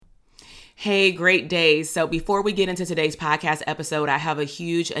Hey, great day. So before we get into today's podcast episode, I have a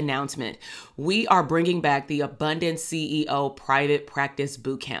huge announcement. We are bringing back the Abundant CEO Private Practice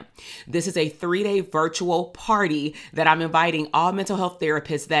Bootcamp. This is a 3-day virtual party that I'm inviting all mental health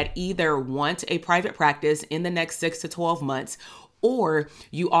therapists that either want a private practice in the next 6 to 12 months, or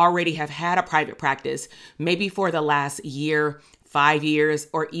you already have had a private practice, maybe for the last year, 5 years,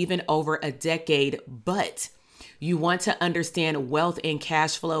 or even over a decade, but you want to understand wealth and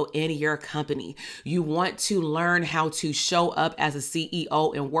cash flow in your company. You want to learn how to show up as a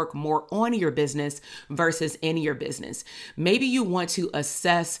CEO and work more on your business versus in your business. Maybe you want to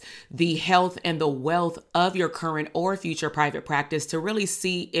assess the health and the wealth of your current or future private practice to really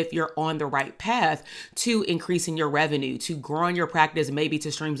see if you're on the right path to increasing your revenue, to growing your practice, maybe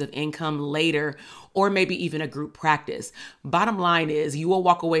to streams of income later, or maybe even a group practice. Bottom line is you will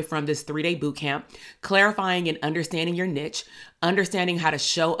walk away from this 3-day boot camp clarifying and understanding your niche, understanding how to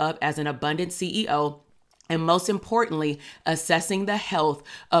show up as an abundant CEO, and most importantly, assessing the health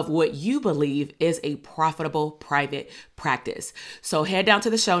of what you believe is a profitable private practice. So head down to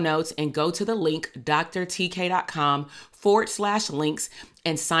the show notes and go to the link, drtk.com/links,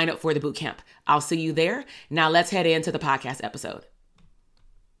 and sign up for the bootcamp. I'll see you there. Now let's head into the podcast episode.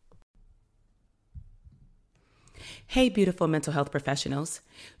 Hey, beautiful mental health professionals.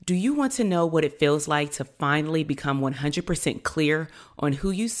 Do you want to know what it feels like to finally become 100% clear on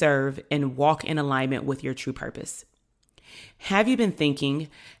who you serve and walk in alignment with your true purpose? Have you been thinking,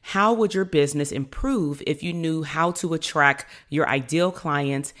 how would your business improve if you knew how to attract your ideal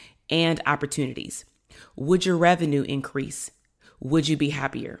clients and opportunities? Would your revenue increase? Would you be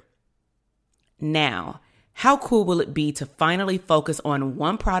happier? Now, how cool will it be to finally focus on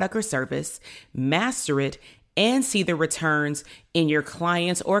one product or service, master it, and see the returns in your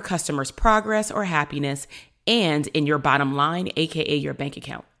clients' or customers' progress or happiness and in your bottom line, aka your bank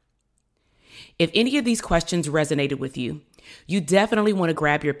account? If any of these questions resonated with you, you definitely want to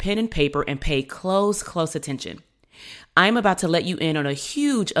grab your pen and paper and pay close attention. I'm about to let you in on a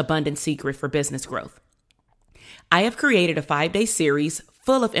huge abundant secret for business growth. I have created a 5-day series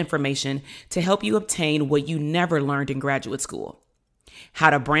full of information to help you obtain what you never learned in graduate school: how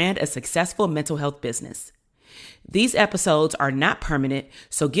to brand a successful mental health business. These episodes are not permanent,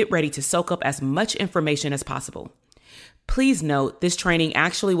 so get ready to soak up as much information as possible. Please note, this training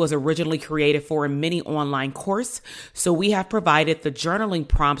actually was originally created for a mini online course, so we have provided the journaling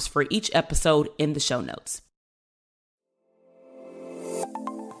prompts for each episode in the show notes.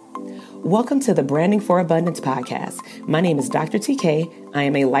 Welcome to the Branding for Abundance podcast. My name is Dr. TK. I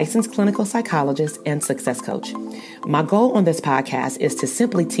am a licensed clinical psychologist and success coach. My goal on this podcast is to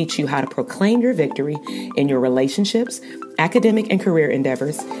simply teach you how to proclaim your victory in your relationships, academic and career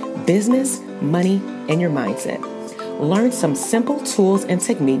endeavors, business, money, and your mindset. Learn some simple tools and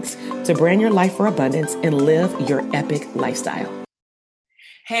techniques to brand your life for abundance and live your epic lifestyle.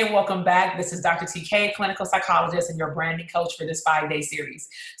 Hey, welcome back. This is Dr. TK, clinical psychologist and your branding coach for this 5-day series.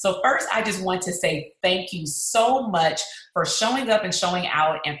 So first, I just want to say thank you so much for showing up and showing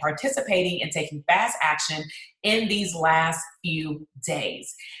out and participating and taking fast action in these last few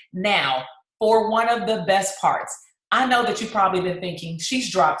days. Now, for one of the best parts, I know that you've probably been thinking, she's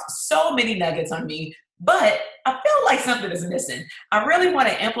dropped so many nuggets on me, but I feel like something is missing. I really want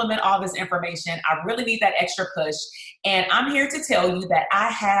to implement all this information. I really need that extra push. And I'm here to tell you that I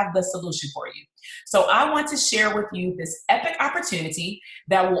have the solution for you. So I want to share with you this epic opportunity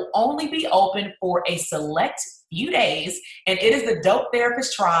that will only be open for a select few days. And it is the Dope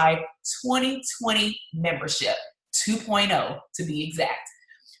Therapist Tribe 2020 membership 2.0 to be exact.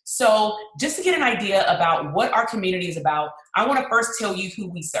 So just to get an idea about what our community is about, I want to first tell you who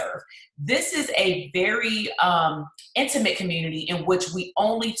we serve. This is a very intimate community in which we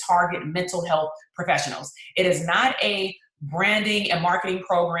only target mental health professionals. It is not a branding and marketing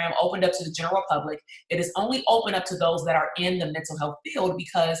program opened up to the general public. It is only open up to those that are in the mental health field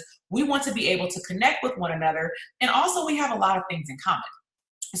because we want to be able to connect with one another. And also we have a lot of things in common.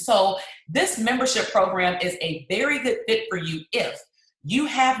 So this membership program is a very good fit for you if you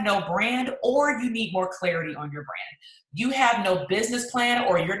have no brand or you need more clarity on your brand. You have no business plan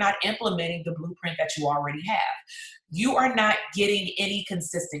or you're not implementing the blueprint that you already have. You are not getting any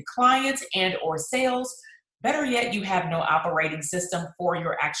consistent clients and or sales. Better yet, you have no operating system for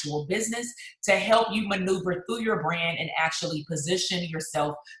your actual business to help you maneuver through your brand and actually position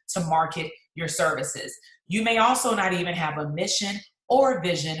yourself to market your services. You may also not even have a mission or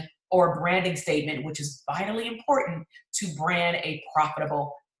vision or branding statement, which is vitally important to brand a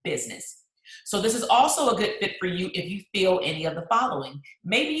profitable business. So this is also a good fit for you if you feel any of the following.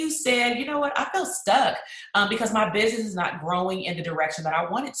 Maybe you said, you know what, I feel stuck because my business is not growing in the direction that I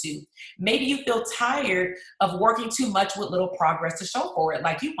want it to. Maybe you feel tired of working too much with little progress to show for it,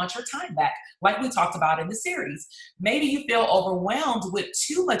 like you want your time back, like we talked about in the series. Maybe you feel overwhelmed with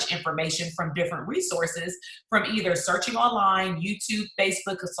too much information from different resources, from either searching online, YouTube,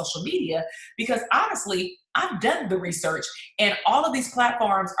 Facebook, or social media, because honestly, I've done the research and all of these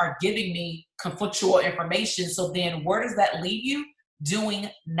platforms are giving me conflictual information. So then where does that leave you? Doing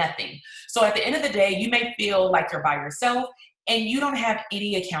nothing. So at the end of the day, you may feel like you're by yourself and you don't have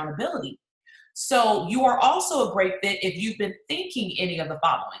any accountability. So you are also a great fit if you've been thinking any of the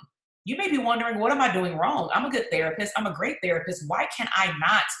following. You may be wondering, what am I doing wrong? I'm a good therapist. I'm a great therapist. Why can I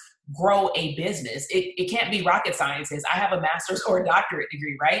not grow a business? It can't be rocket sciences. I have a master's or a doctorate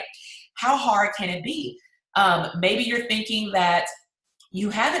degree, right? How hard can it be? Maybe you're thinking that you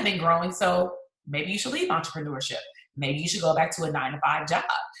haven't been growing, so maybe you should leave entrepreneurship. Maybe you should go back to a 9-to-5 job.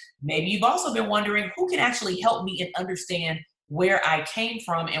 Maybe you've also been wondering who can actually help me and understand where I came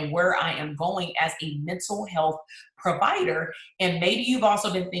from and where I am going as a mental health provider. And maybe you've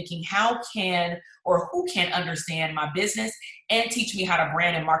also been thinking, how can or who can understand my business and teach me how to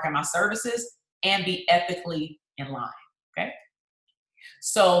brand and market my services and be ethically in line, okay?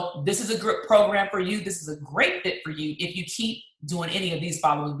 So this is a good program for you. This is a great fit for you if you keep doing any of these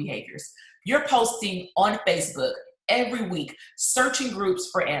following behaviors. You're posting on Facebook every week, searching groups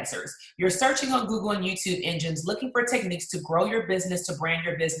for answers. You're searching on Google and YouTube engines, looking for techniques to grow your business, to brand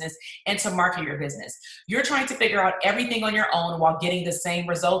your business, and to market your business. You're trying to figure out everything on your own while getting the same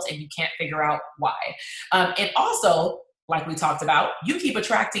results, and you can't figure out why. And also, like we talked about, you keep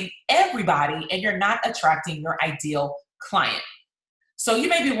attracting everybody, and you're not attracting your ideal client. So you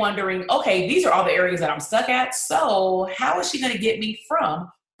may be wondering, okay, these are all the areas that I'm stuck at. So how is she going to get me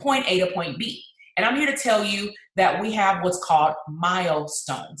from point A to point B? And I'm here to tell you that we have what's called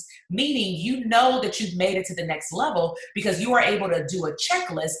milestones, meaning you know that you've made it to the next level because you are able to do a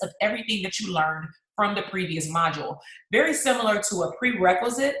checklist of everything that you learned from the previous module. Very similar to a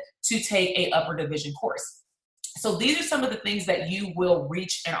prerequisite to take an upper division course. So these are some of the things that you will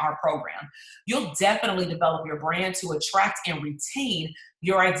reach in our program. You'll definitely develop your brand to attract and retain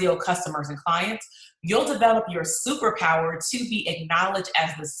your ideal customers and clients. You'll develop your superpower to be acknowledged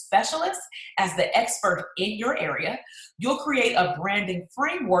as the specialist, as the expert in your area. You'll create a branding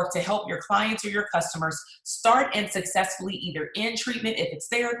framework to help your clients or your customers start and successfully either end treatment if it's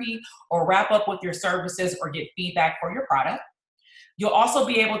therapy, or wrap up with your services or get feedback for your product. You'll also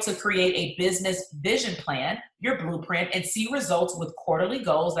be able to create a business vision plan, your blueprint, and see results with quarterly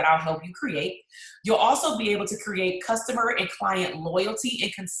goals that I'll help you create. You'll also be able to create customer and client loyalty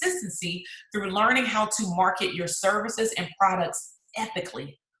and consistency through learning how to market your services and products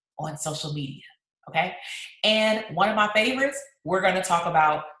ethically on social media, okay? And one of my favorites, we're gonna talk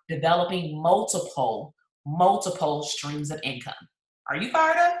about developing multiple streams of income. Are you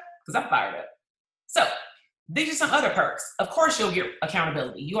fired up? Because I'm fired up. So, these are some other perks. Of course, you'll get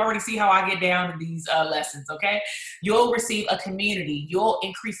accountability. You already see how I get down in these lessons, okay? You'll receive a community. You'll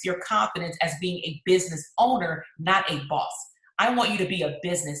increase your confidence as being a business owner, not a boss. I want you to be a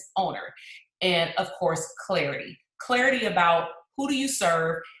business owner. And of course, clarity. Clarity about who do you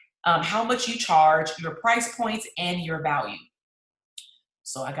serve, how much you charge, your price points, and your value.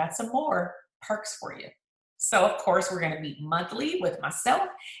 So I got some more perks for you. So of course, we're going to meet monthly with myself,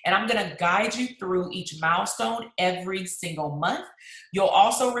 and I'm going to guide you through each milestone every single month. You'll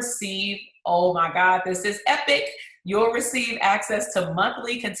also receive, oh my God, this is epic. You'll receive access to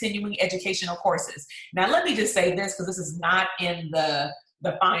monthly continuing educational courses. Now, let me just say this because this is not in the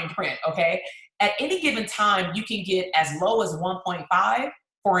fine print, okay? At any given time, you can get as low as 1.5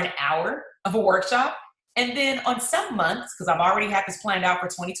 for an hour of a workshop. And then on some months, because I've already had this planned out for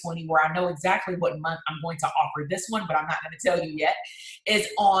 2020, where I know exactly what month I'm going to offer this one, but I'm not going to tell you yet, is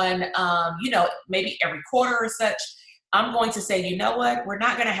on, maybe every quarter or such, I'm going to say, you know what, we're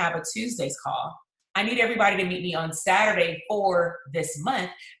not going to have a Tuesday's call. I need everybody to meet me on Saturday for this month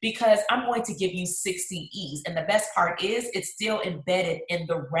because I'm going to give you 60 E's. And the best part is it's still embedded in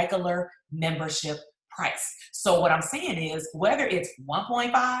the regular membership price. So what I'm saying is whether it's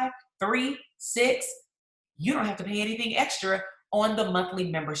 1.5, 3, 6, you don't have to pay anything extra on the monthly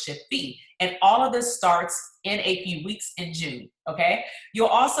membership fee. And all of this starts in a few weeks in June, okay? You'll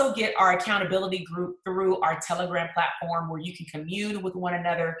also get our accountability group through our Telegram platform where you can commune with one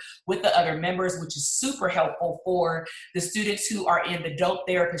another, with the other members, which is super helpful for the students who are in the Dope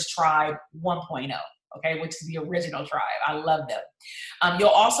Therapist Tribe 1.0. okay, which is the original tribe. I love them. You'll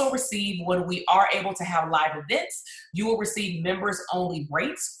also receive, when we are able to have live events, you will receive members only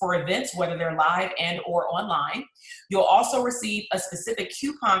rates for events, whether they're live and or online. You'll also receive a specific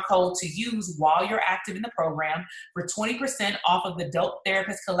coupon code to use while you're active in the program for 20% off of the Dope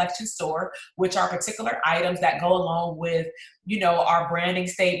Therapist Collection store, which are particular items that go along with, our branding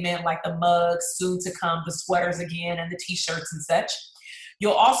statement, like the mugs, soon to come, the sweaters again, and the t-shirts and such.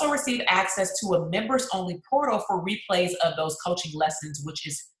 You'll also receive access to a members only portal for replays of those coaching lessons, which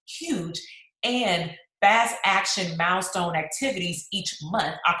is huge, and fast action milestone activities each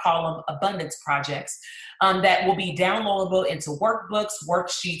month. I call them abundance projects that will be downloadable into workbooks,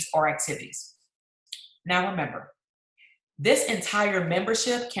 worksheets, or activities. Now remember, this entire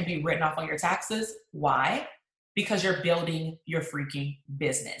membership can be written off on your taxes. Why? Because you're building your freaking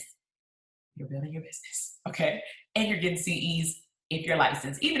business. You're building your business, okay? And you're getting CEs if you're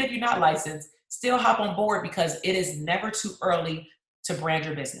licensed. Even if you're not licensed, still hop on board, because it is never too early to brand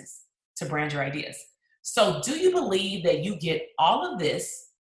your business, to brand your ideas. So do you believe that you get all of this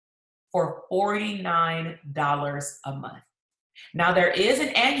for $49 a month? Now, there is an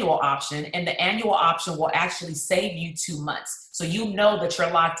annual option, and the annual option will actually save you 2 months. So you know that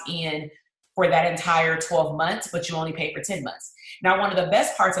you're locked in for that entire 12 months, but you only pay for 10 months. Now, one of the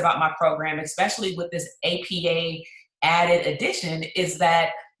best parts about my program, especially with this APA added addition, is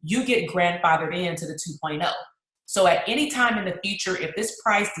that you get grandfathered into the 2.0. So at any time in the future, if this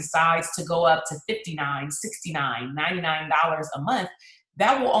price decides to go up to $59, $69, $99 a month,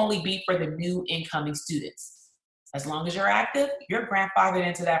 that will only be for the new incoming students. As long as you're active, you're grandfathered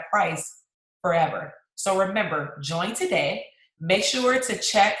into that price forever. So remember, join today. Make sure to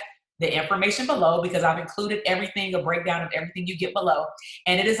check the information below, because I've included everything, a breakdown of everything you get below.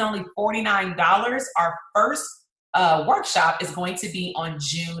 And it is only $49. Our first workshop is going to be on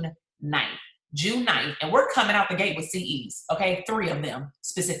June 9th. And we're coming out the gate with CEs, okay? 3 of them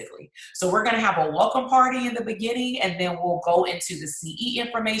specifically. So we're gonna have a welcome party in the beginning, and then we'll go into the CE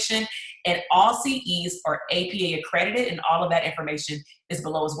information, and all CEs are APA accredited, and all of that information is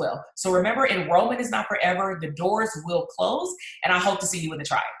below as well. So remember, enrollment is not forever. The doors will close, and I hope to see you in the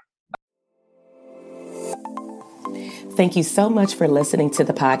tribe. Thank you so much for listening to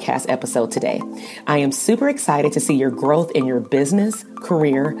the podcast episode today. I am super excited to see your growth in your business,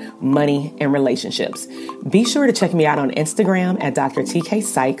 career, money, and relationships. Be sure to check me out on Instagram at Dr. TK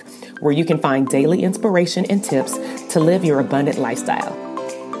Psych, where you can find daily inspiration and tips to live your abundant lifestyle.